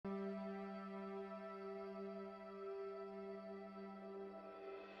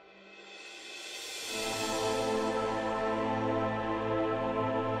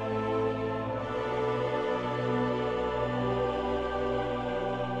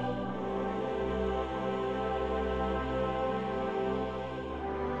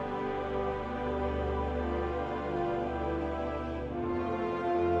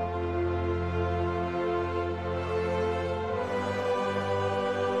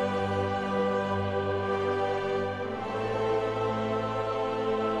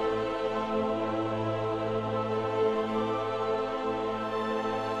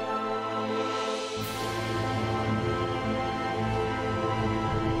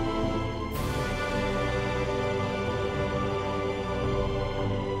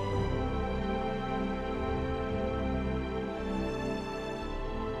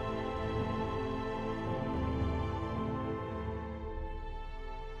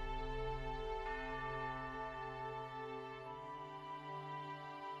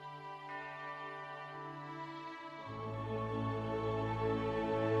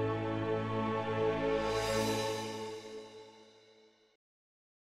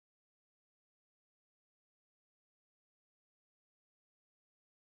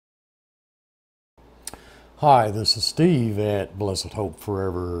Hi, this is Steve at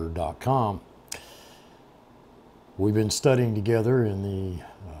blessedhopeforever.com. We've been studying together in the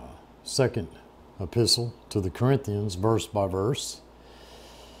second epistle to the Corinthians, verse by verse.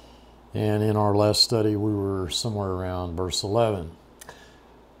 And in our last study, we were somewhere around verse 11.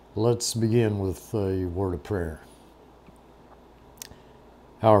 Let's begin with a word of prayer.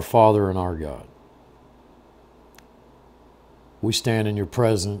 Our Father and our God, we stand in your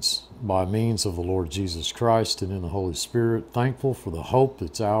presence by means of the Lord Jesus Christ and in the Holy Spirit, thankful for the hope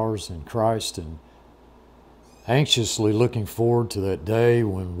that's ours in Christ and anxiously looking forward to that day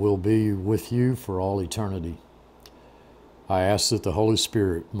when we'll be with you for all eternity. I ask that the Holy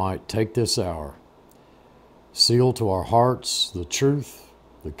Spirit might take this hour, seal to our hearts the truth,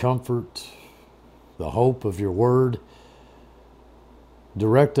 the comfort, the hope of your word.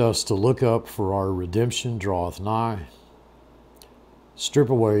 Direct us to look up, for our redemption draweth nigh. Strip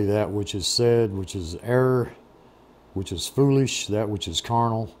away that which is said, which is error, which is foolish, that which is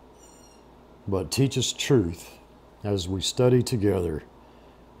carnal. But teach us truth as we study together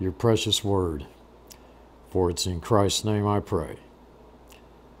your precious word. For it's in Christ's name I pray.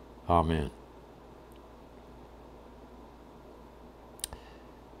 Amen.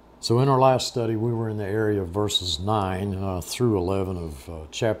 So in our last study, we were in the area of verses 9 through 11 of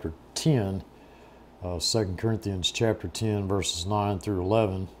chapter 10. 2 Corinthians chapter 10, verses 9 through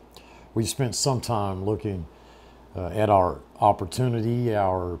 11. We spent some time looking at our opportunity,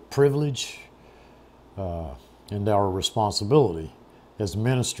 our privilege, and our responsibility as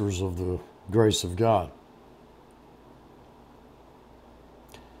ministers of the grace of God.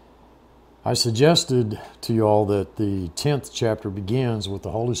 I suggested to you all that the 10th chapter begins with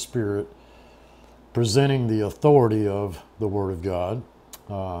the Holy Spirit presenting the authority of the Word of God,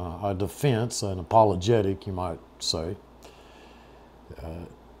 a defense, an apologetic, you might say.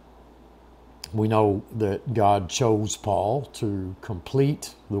 We know that God chose Paul to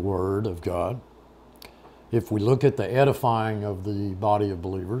complete the Word of God. If we look at the edifying of the body of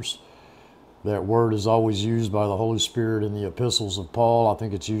believers, that word is always used by the Holy Spirit in the epistles of Paul. I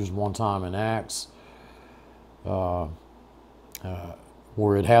think it's used one time in Acts, where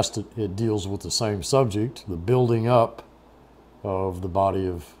it deals with the same subject, the building up of the body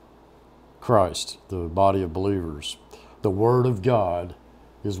of Christ, the body of believers. The Word of God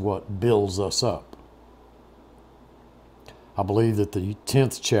is what builds us up. I believe that the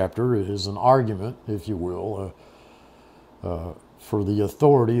 10th chapter is an argument, if you will, for the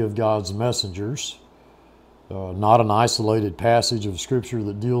authority of God's messengers, not an isolated passage of Scripture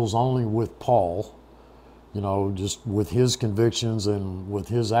that deals only with Paul, just with his convictions and with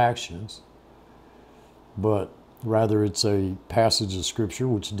his actions, but rather it's a passage of Scripture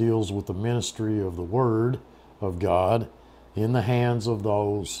which deals with the ministry of the Word of God in the hands of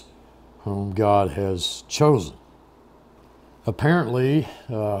those whom God has chosen. Apparently,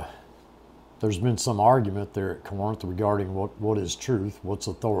 there's been some argument there at Corinth regarding what is truth, what's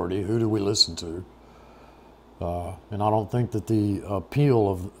authority, who do we listen to. And I don't think that the appeal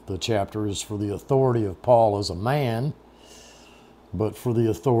of the chapter is for the authority of Paul as a man, but for the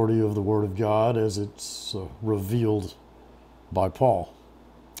authority of the Word of God as it's revealed by Paul,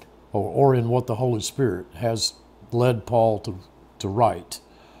 or in what the Holy Spirit has led Paul to write.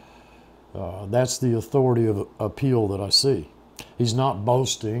 That's the authority of appeal that I see. He's not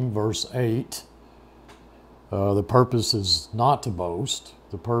boasting, verse 8. The purpose is not to boast.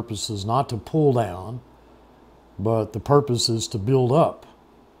 The purpose is not to pull down, but the purpose is to build up,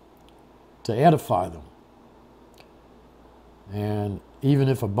 to edify them. And even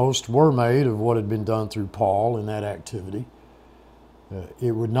if a boast were made of what had been done through Paul in that activity,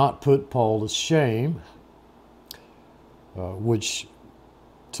 it would not put Paul to shame, which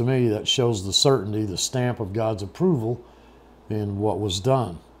to me that shows the certainty, the stamp of God's approval in what was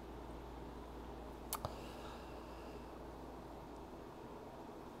done.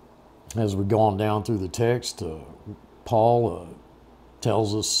 As we've gone down through the text, Paul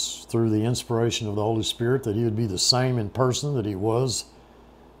tells us through the inspiration of the Holy Spirit that he would be the same in person that he was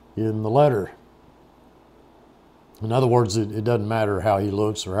in the letter. In other words, it doesn't matter how he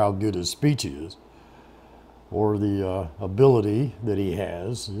looks or how good his speech is, or the ability that he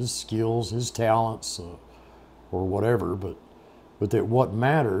has, his skills, his talents, or whatever, but that what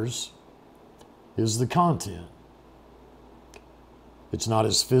matters is the content. It's not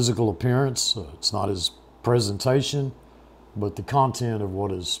his physical appearance, it's not his presentation, but the content of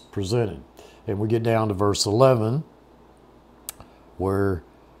what is presented. And we get down to verse 11, where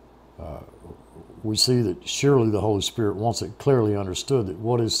we see that surely the Holy Spirit wants it clearly understood that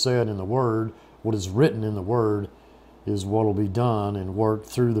what is said in the Word, what is written in the Word, is what will be done and worked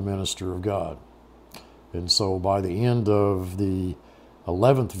through the minister of God. And so by the end of the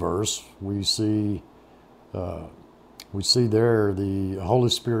 11th verse, we see there the Holy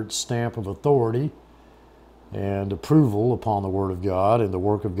Spirit's stamp of authority and approval upon the Word of God, and the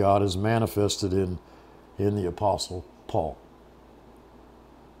work of God is manifested in the Apostle Paul.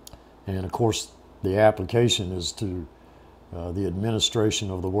 And of course, the application is to the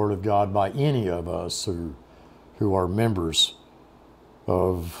administration of the Word of God by any of us who are members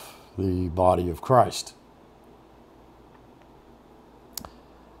of the body of Christ.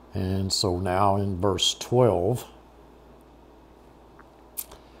 And so now in verse 12,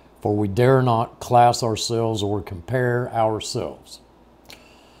 for we dare not class ourselves or compare ourselves.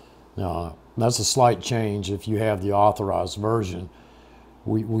 Now, that's a slight change if you have the authorized version.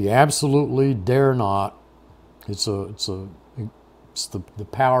 We absolutely dare not. It's the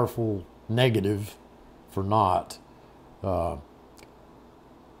powerful negative for not.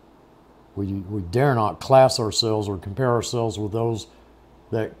 We dare not class ourselves or compare ourselves with those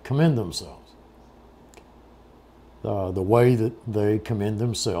that commend themselves. The way that they commend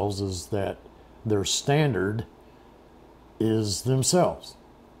themselves is that their standard is themselves.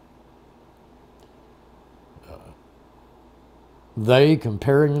 They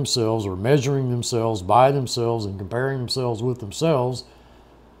comparing themselves or measuring themselves by themselves and comparing themselves with themselves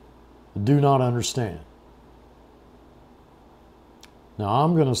do not understand. Now,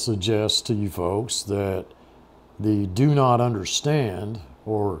 I'm going to suggest to you folks that the do not understand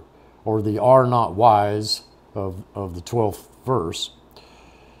or the are not wise of the 12th verse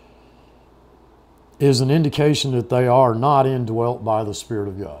is an indication that they are not indwelt by the Spirit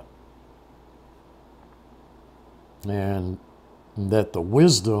of God. And that the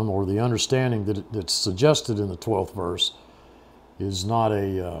wisdom or the understanding that's suggested in the 12th verse is not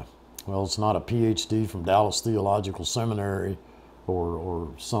it's not a PhD from Dallas Theological Seminary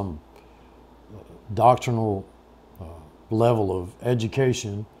or some doctrinal level of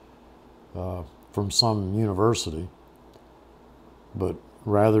education from some university, but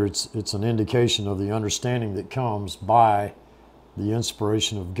rather it's an indication of the understanding that comes by the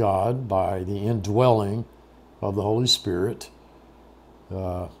inspiration of God, by the indwelling of the Holy Spirit,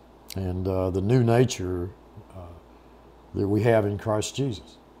 and the new nature that we have in Christ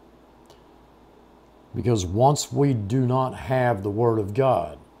Jesus. Because once we do not have the Word of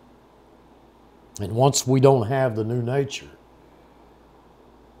God, and once we don't have the new nature,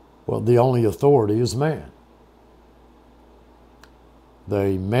 well, the only authority is man.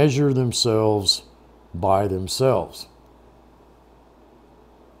 They measure themselves by themselves.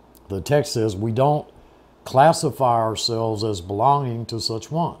 The text says we don't classify ourselves as belonging to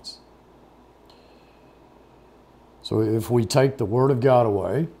such ones. So if we take the Word of God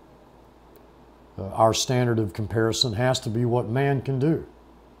away, our standard of comparison has to be what man can do.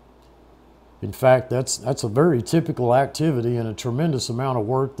 In fact, that's a very typical activity and a tremendous amount of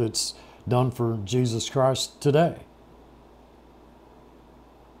work that's done for Jesus Christ today.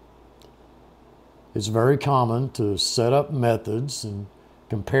 It's very common to set up methods and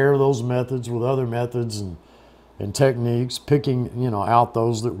compare those methods with other methods and techniques, picking out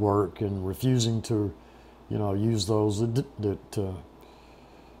those that work and refusing to use those that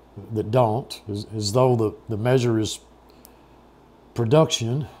don't, as though the measure is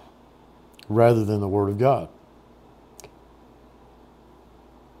production rather than the Word of God.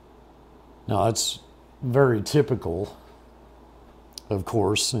 Now, that's very typical, of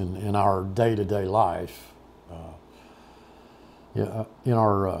course, in our day-to-day life, in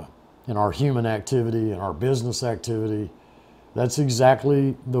our human activity, in our business activity. That's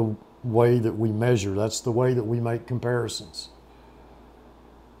exactly the way that we measure. That's the way that we make comparisons.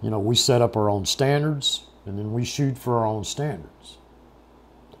 We set up our own standards, and then we shoot for our own standards.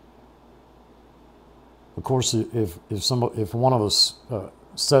 Of course, if one of us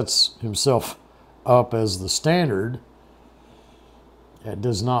sets himself up as the standard, that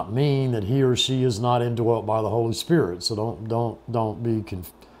does not mean that he or she is not indwelt by the Holy Spirit. So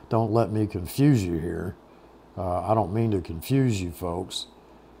don't let me confuse you here. I don't mean to confuse you folks.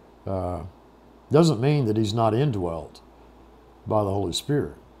 Doesn't mean that he's not indwelt by the Holy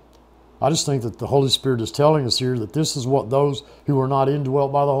Spirit. I just think that the Holy Spirit is telling us here that this is what those who are not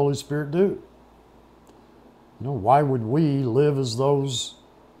indwelt by the Holy Spirit do. Why would we live as those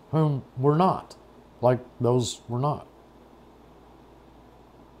whom we're not, like those we're not?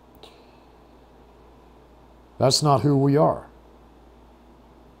 That's not who we are.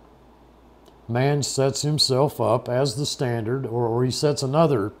 Man sets himself up as the standard, or he sets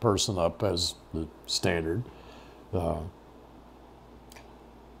another person up as the standard.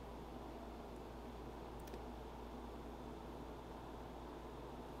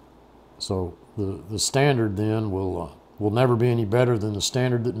 So the standard then will never be any better than the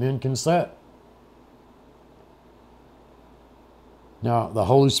standard that men can set. Now, the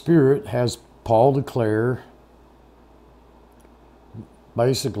Holy Spirit has Paul declare,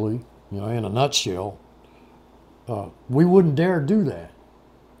 basically, in a nutshell, we wouldn't dare do that.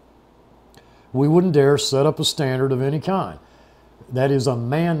 We wouldn't dare set up a standard of any kind. That is a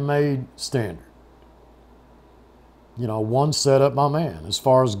man-made standard. One set up by man. As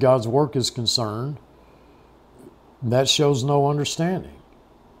far as God's work is concerned, that shows no understanding.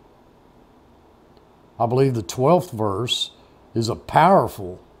 I believe the 12th verse is a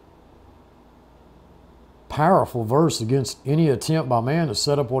powerful verse against any attempt by man to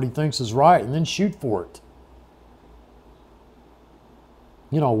set up what he thinks is right and then shoot for it.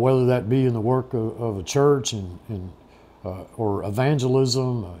 Whether that be in the work of a church or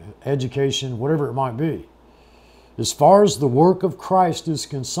evangelism, education, whatever it might be. As far as the work of Christ is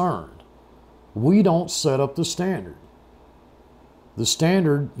concerned, we don't set up the standard. The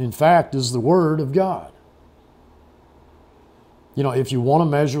standard, in fact, is the Word of God. If you want to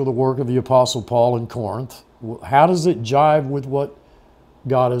measure the work of the Apostle Paul in Corinth, how does it jive with what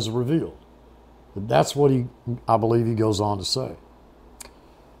God has revealed? That's what I believe he goes on to say.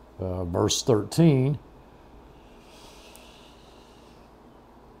 Verse 13.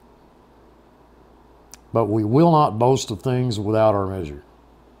 But we will not boast of things without our measure.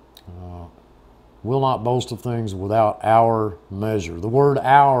 Will not boast of things without our measure. The word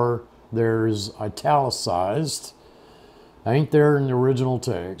 "our" there is italicized. Ain't there in the original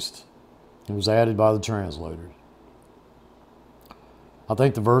text. It was added by the translators. I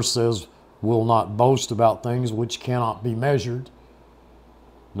think the verse says, "Will not boast about things which cannot be measured."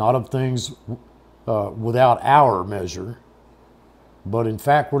 Not of things without our measure. But in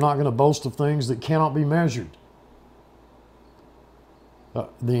fact, we're not going to boast of things that cannot be measured.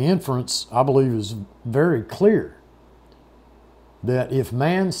 The inference, I believe, is very clear that if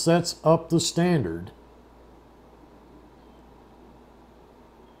man sets up the standard,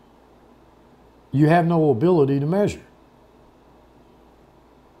 you have no ability to measure.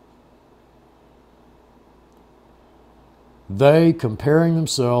 They comparing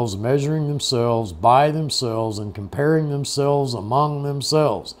themselves, measuring themselves by themselves, and comparing themselves among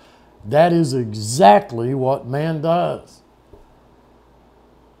themselves. That is exactly what man does.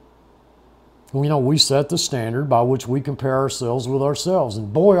 We set the standard by which we compare ourselves with ourselves.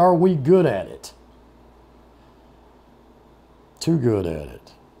 And boy, are we good at it. Too good at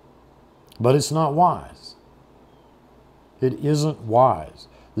it. But it's not wise. It isn't wise.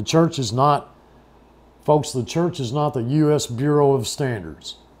 The church is not, folks, the church is not the U.S. Bureau of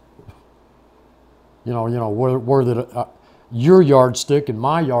Standards. Where your yardstick and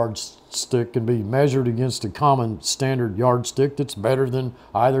my yardstick can be measured against a common standard yardstick that's better than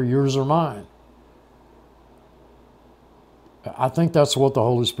either yours or mine. I think that's what the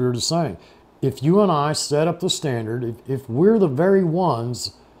Holy Spirit is saying. If you and I set up the standard, if we're the very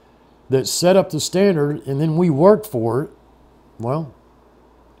ones that set up the standard and then we work for it, well,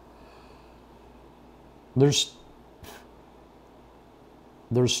 there's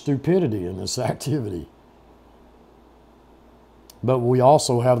stupidity in this activity. But we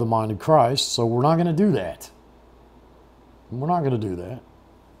also have the mind of Christ, so we're not going to do that. We're not going to do that.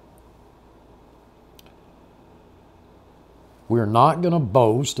 We're not going to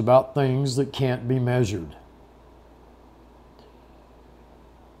boast about things that can't be measured.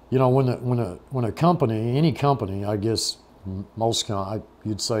 When a company, any company, I guess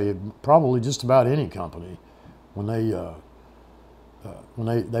you'd say probably just about any company, when they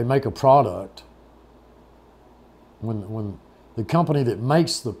make a product, when the company that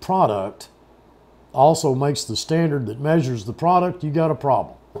makes the product also makes the standard that measures the product, you got a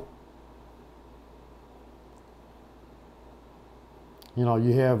problem.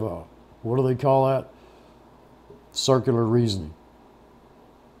 You have what do they call that? Circular reasoning.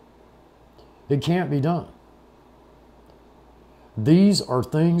 It can't be done. These are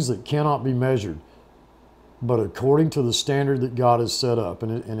things that cannot be measured, but according to the standard that God has set up,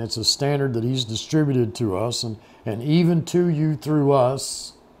 and it's a standard that He's distributed to us, and even to you through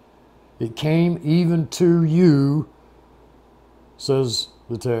us. It came even to you, says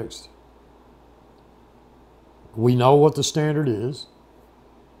the text. We know what the standard is.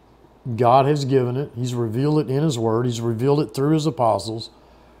 God has given it. He's revealed it in His Word. He's revealed it through His apostles.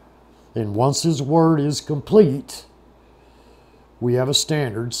 And once His Word is complete, we have a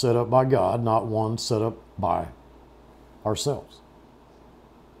standard set up by God, not one set up by ourselves.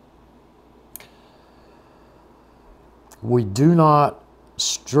 We do not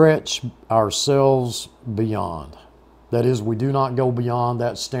stretch ourselves beyond. That is, we do not go beyond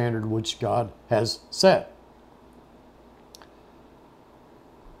that standard which God has set.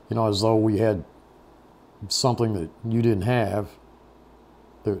 You know, as though we had something that you didn't have,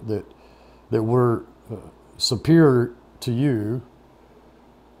 that we're superior to you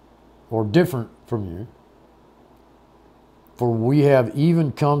or different from you. For we have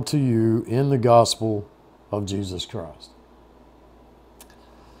even come to you in the gospel of Jesus Christ.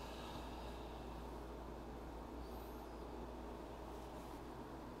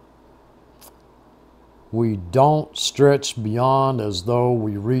 We don't stretch beyond as though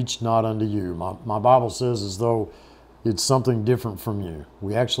we reach not unto you. My Bible says as though it's something different from you.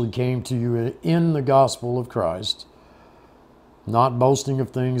 We actually came to you in the gospel of Christ, not boasting of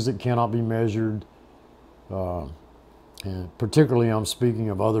things that cannot be measured. And particularly I'm speaking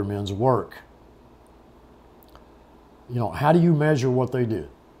of other men's work. You know, how do you measure what they did?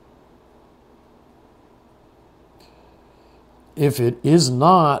 If it is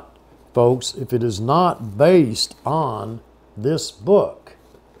not, folks, if it is not based on this book,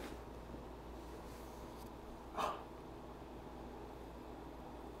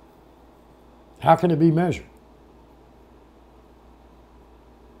 how can it be measured?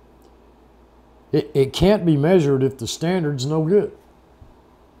 It can't be measured if the standard's no good.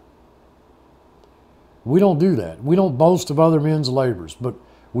 We don't do that. We don't boast of other men's labors, but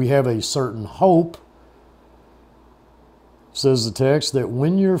we have a certain hope, says the text, that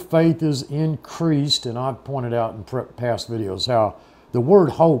when your faith is increased, and I've pointed out in past videos how the word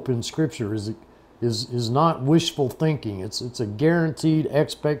hope in Scripture is not wishful thinking. It's a guaranteed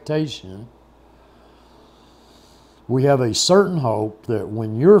expectation. We have a certain hope that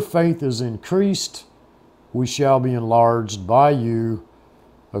when your faith is increased, we shall be enlarged by you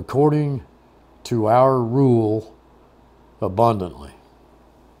according to our rule abundantly.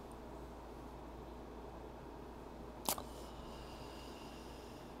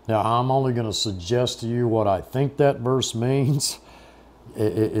 Now, I'm only going to suggest to you what I think that verse means.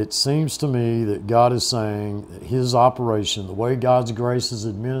 It seems to me that God is saying that His operation, the way God's grace is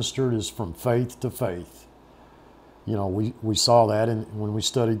administered, is from faith to faith. You know, we saw that when we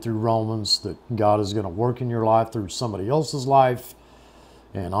studied through Romans, that God is going to work in your life through somebody else's life,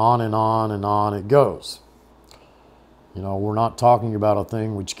 and on and on and on it goes. You know, we're not talking about a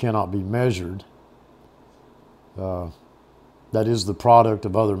thing which cannot be measured. That is the product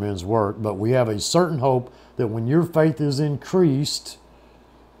of other men's work. But we have a certain hope that when your faith is increased,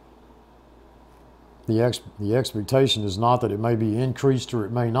 the expectation is not that it may be increased or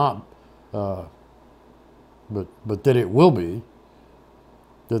it may not, but that it will be,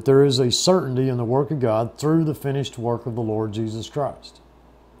 that there is a certainty in the work of God through the finished work of the Lord Jesus Christ,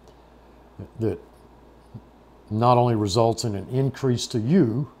 that not only results in an increase to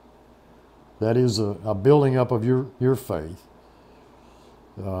you, that is a building up of your faith.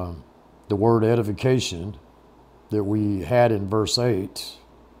 The word edification that we had in verse 8,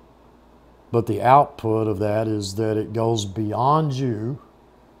 but the output of that is that it goes beyond you,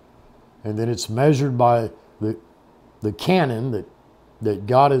 and then it's measured by the canon that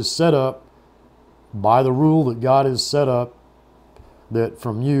God has set up, by the rule that God has set up, that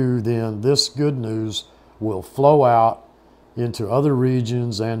from you then this good news will flow out into other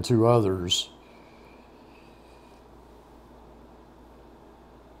regions and to others.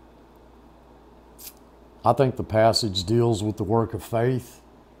 I think the passage deals with the work of faith,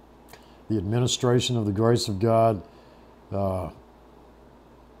 the administration of the grace of God,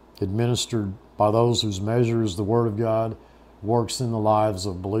 administered by those whose measure is the Word of God, works in the lives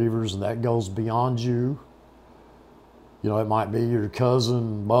of believers, and that goes beyond you. You know, it might be your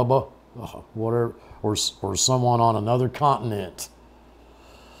cousin, Bubba, whatever, or someone on another continent.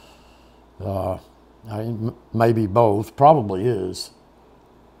 Maybe both, probably is.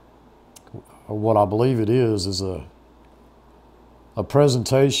 What I believe it is a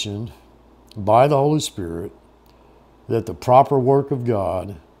presentation by the Holy Spirit that the proper work of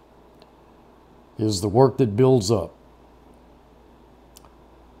God is the work that builds up.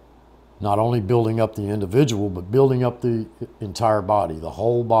 Not only building up the individual, but building up the entire body, the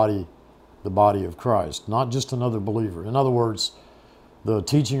whole body, the body of Christ, not just another believer. In other words, the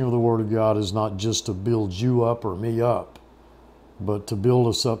teaching of the Word of God is not just to build you up or me up, but to build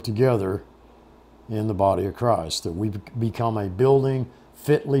us up together in the body of Christ, that we become a building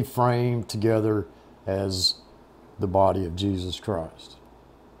fitly framed together as the body of Jesus Christ.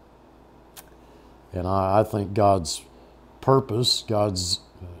 And I think God's purpose, God's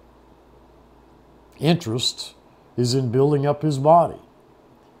interest is in building up His body.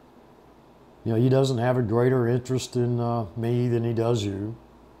 You know, He doesn't have a greater interest in me than He does you.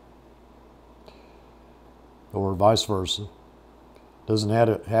 or vice versa. Doesn't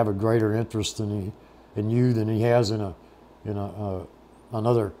have a greater interest in you than he has in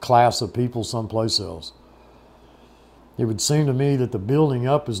another class of people someplace else. It would seem to me that the building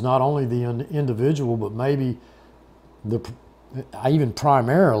up is not only the individual, but maybe even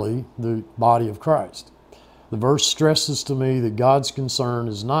primarily the body of Christ. The verse stresses to me that God's concern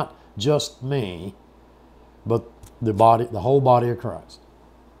is not just me, but the whole body of Christ.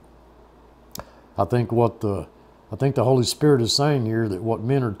 I think the Holy Spirit is saying here that what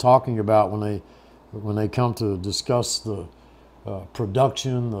men are talking about when they come to discuss the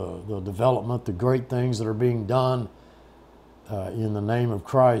production, the development, the great things that are being done in the name of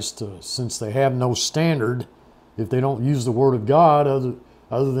Christ, since they have no standard, if they don't use the Word of God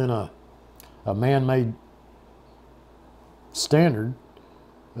other than a man-made standard,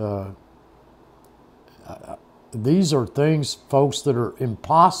 these are things, folks, that are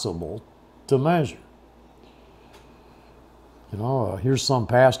impossible to measure. Here's some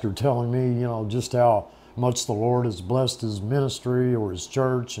pastor telling me, just how much the Lord has blessed his ministry or his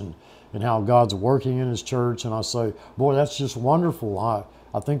church and how God's working in his church. And I say, boy, that's just wonderful.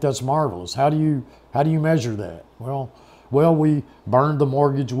 I think that's marvelous. How do you measure that? Well, we burned the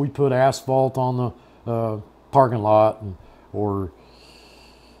mortgage. We put asphalt on the parking lot, or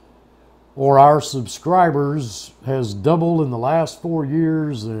our subscribers has doubled in the last 4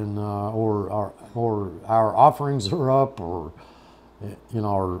 years, and or our offerings are up, or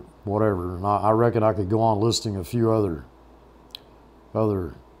or whatever. And I reckon I could go on listing a few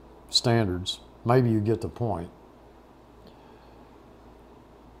other standards. Maybe you get the point.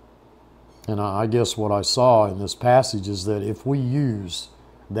 And I guess what I saw in this passage is that if we use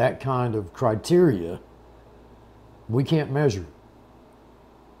that kind of criteria, we can't measure it.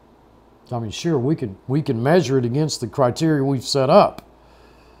 I mean, sure, we can measure it against the criteria we've set up.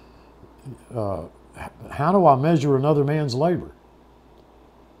 How do I measure another man's labor?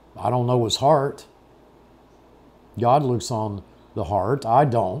 I don't know his heart. God looks on the heart. I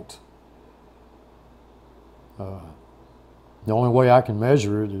don't. The only way I can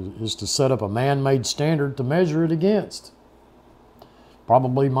measure it is to set up a man-made standard to measure it against.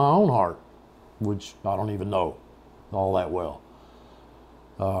 Probably my own heart, which I don't even know all that well.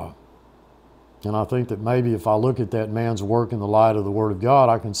 And I think that maybe if I look at that man's work in the light of the Word of God,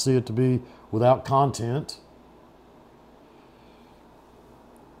 I can see it to be without content.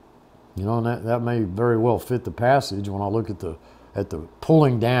 And that may very well fit the passage when I look at the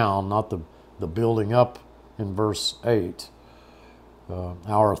pulling down, not the building up in verse 8.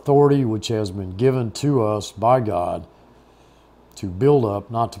 Our authority, which has been given to us by God to build up,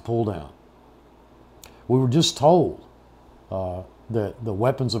 not to pull down. We were just told that the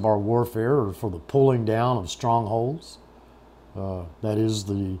weapons of our warfare are for the pulling down of strongholds. That is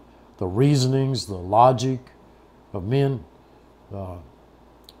the reasonings, the logic of men.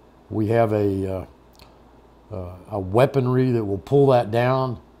 We have a weaponry that will pull that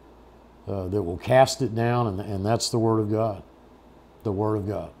down, that will cast it down, and that's the Word of God. The Word of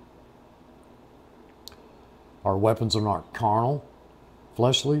God. Our weapons are not carnal,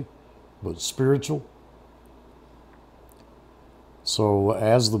 fleshly, but spiritual. So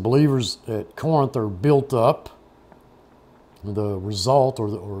as the believers at Corinth are built up, the result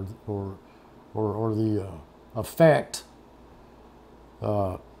or the effect,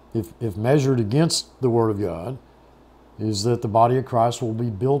 if measured against the Word of God, is that the body of Christ will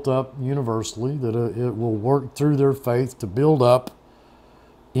be built up universally, that it will work through their faith to build up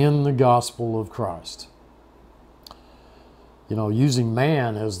in the gospel of Christ. Using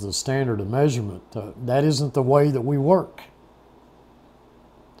man as the standard of measurement, that isn't the way that we work.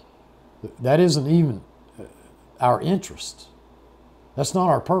 That isn't even our interest. That's not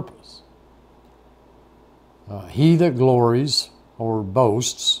our purpose. He that glories or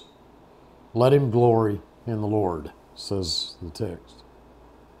boasts, let him glory in the Lord, says the text.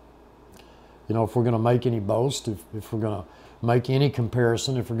 If we're going to make any boast, if we're going to make any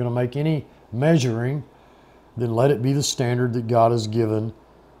comparison, if we're going to make any measuring, then let it be the standard that God has given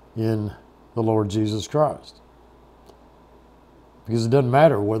in the Lord Jesus Christ. Because it doesn't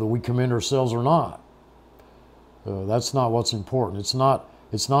matter whether we commend ourselves or not. That's not what's important. It's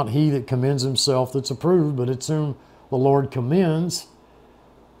not he that commends himself that's approved, but it's whom the Lord commends.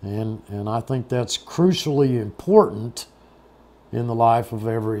 And I think that's crucially important in the life of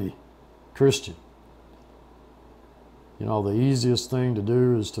every Christian. The easiest thing to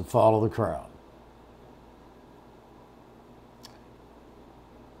do is to follow the crowd.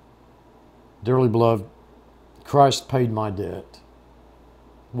 Dearly beloved, Christ paid my debt.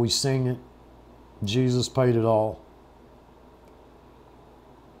 We sing it. Jesus paid it all.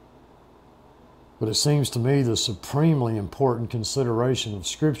 But it seems to me the supremely important consideration of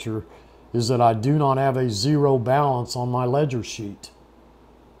Scripture is that I do not have a zero balance on my ledger sheet.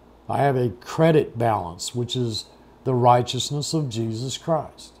 I have a credit balance, which is the righteousness of Jesus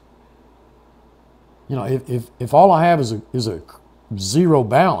Christ. You know, if all I have is a zero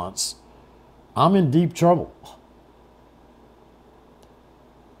balance, I'm in deep trouble.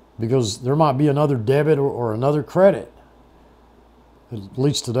 Because there might be another debit or another credit. At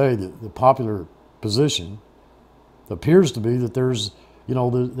least today, the popular position appears to be that there's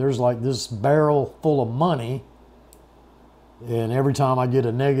like this barrel full of money, and every time I get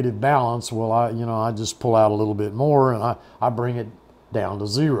a negative balance, well, I just pull out a little bit more and I bring it down to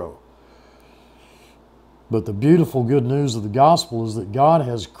zero. But the beautiful good news of the gospel is that God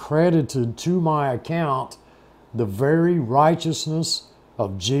has credited to my account the very righteousness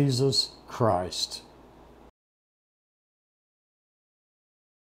of Jesus Christ.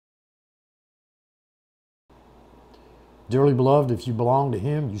 Dearly beloved, if you belong to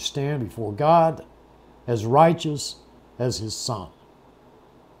Him, you stand before God as righteous as His Son.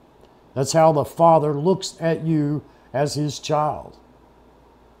 That's how the Father looks at you as His child.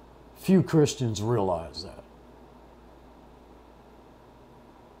 Few Christians realize that.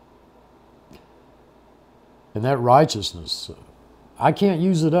 And that righteousness, I can't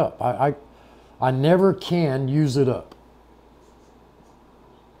use it up. I never can use it up.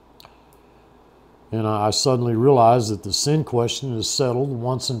 And I suddenly realized that the sin question is settled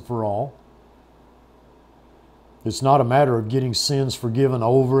once and for all. It's not a matter of getting sins forgiven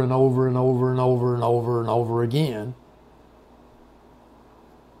over and over and over and over and over and over again.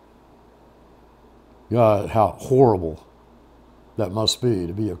 God, how horrible that must be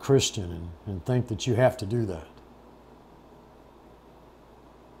to be a Christian and think that you have to do that.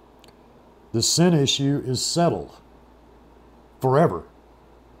 The sin issue is settled forever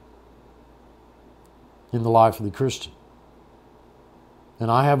in the life of the Christian.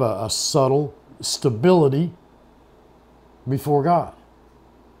 And I have a subtle stability before God.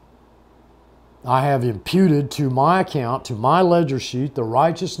 I have imputed to my account, to my ledger sheet, the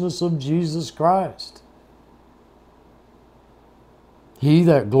righteousness of Jesus Christ. He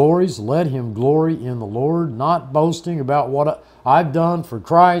that glories, let him glory in the Lord, not boasting about what I've done for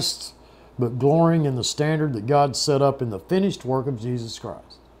Christ, but glorying in the standard that God set up in the finished work of Jesus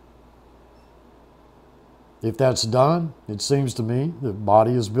Christ. If that's done, it seems to me the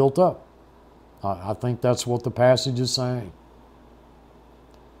body is built up. I think that's what the passage is saying.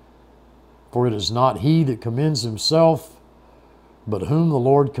 For it is not he that commends himself, but whom the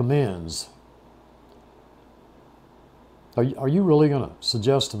Lord commends. Are you really going to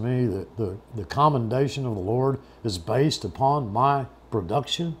suggest to me that the commendation of the Lord is based upon my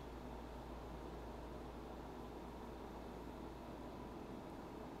production?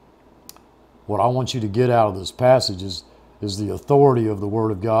 What I want you to get out of this passage is the authority of the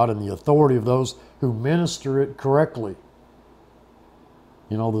Word of God and the authority of those who minister it correctly.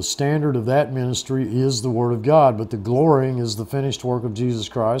 You know, the standard of that ministry is the Word of God, but the glorying is the finished work of Jesus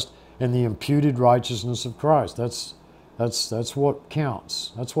Christ and the imputed righteousness of Christ. That's what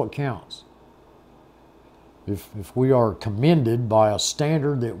counts. That's what counts. If we are commended by a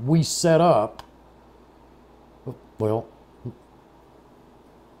standard that we set up, well,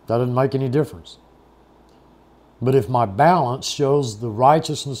 that doesn't make any difference. But if my balance shows the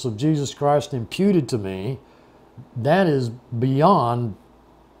righteousness of Jesus Christ imputed to me, that is beyond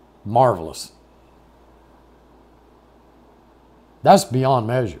marvelous. That's beyond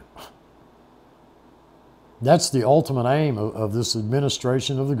measure. That's the ultimate aim of this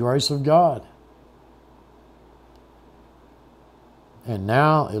administration of the grace of God. And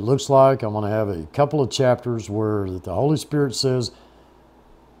now it looks like I'm going to have a couple of chapters where the Holy Spirit says,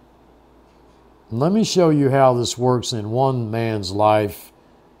 let me show you how this works in one man's life,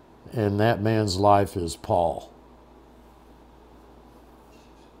 and that man's life is Paul.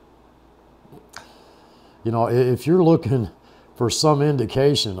 You know, if you're looking for some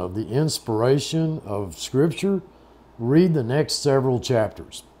indication of the inspiration of Scripture, read the next several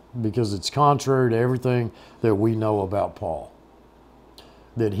chapters, because it's contrary to everything that we know about Paul.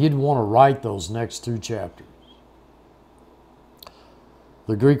 That he'd want to write those next two chapters.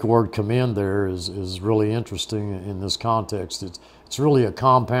 The Greek word commend there is really interesting in this context. It's really a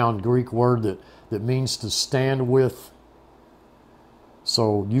compound Greek word that means to stand with.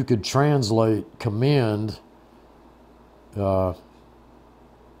 So you could translate commend,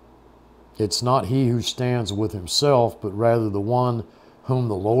 it's not he who stands with himself, but rather the one whom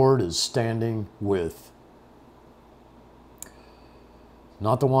the Lord is standing with.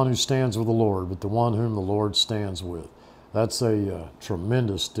 Not the one who stands with the Lord, but the one whom the Lord stands with. That's a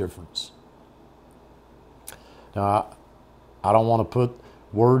tremendous difference. Now, I don't want to put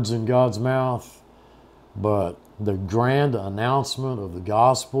words in God's mouth, but the grand announcement of the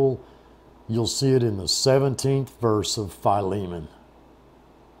gospel, you'll see it in the 17th verse of Philemon.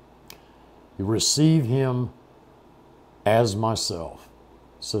 You receive him as myself,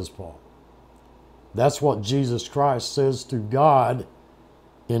 says Paul. That's what Jesus Christ says to God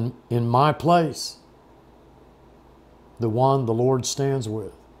in my place, the one the Lord stands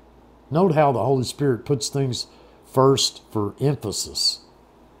with. Note how the Holy Spirit puts things first for emphasis.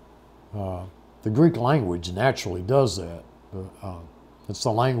 The Greek language naturally does that. It's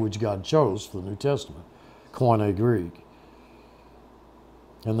the language God chose for the New Testament, Koine Greek.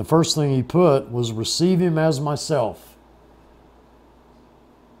 And the first thing he put was receive him as myself.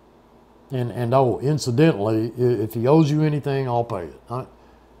 And oh, incidentally, if he owes you anything, I'll pay it.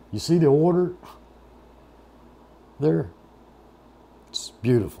 You see the order there? It's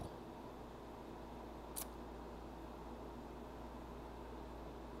beautiful.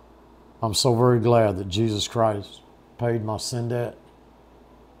 I'm so very glad that Jesus Christ paid my sin debt.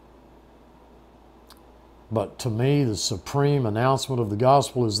 But to me, the supreme announcement of the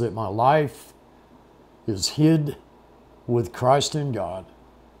gospel is that my life is hid with Christ in God.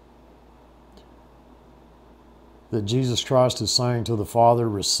 That Jesus Christ is saying to the Father,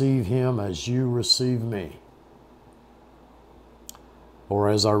 receive him as you receive me. Or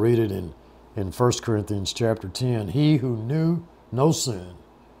as I read it in 1 Corinthians chapter 10, he who knew no sin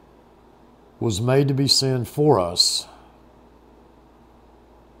was made to be sin for us.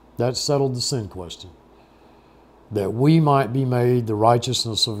 That settled the sin question. That we might be made the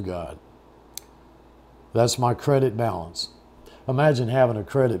righteousness of God. That's my credit balance. Imagine having a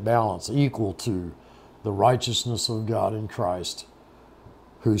credit balance equal to the righteousness of God in Christ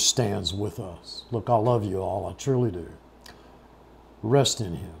who stands with us. Look, I love you all. I truly do. Rest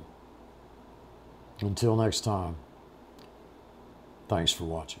in him. Until next time, thanks for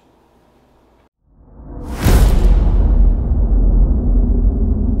watching.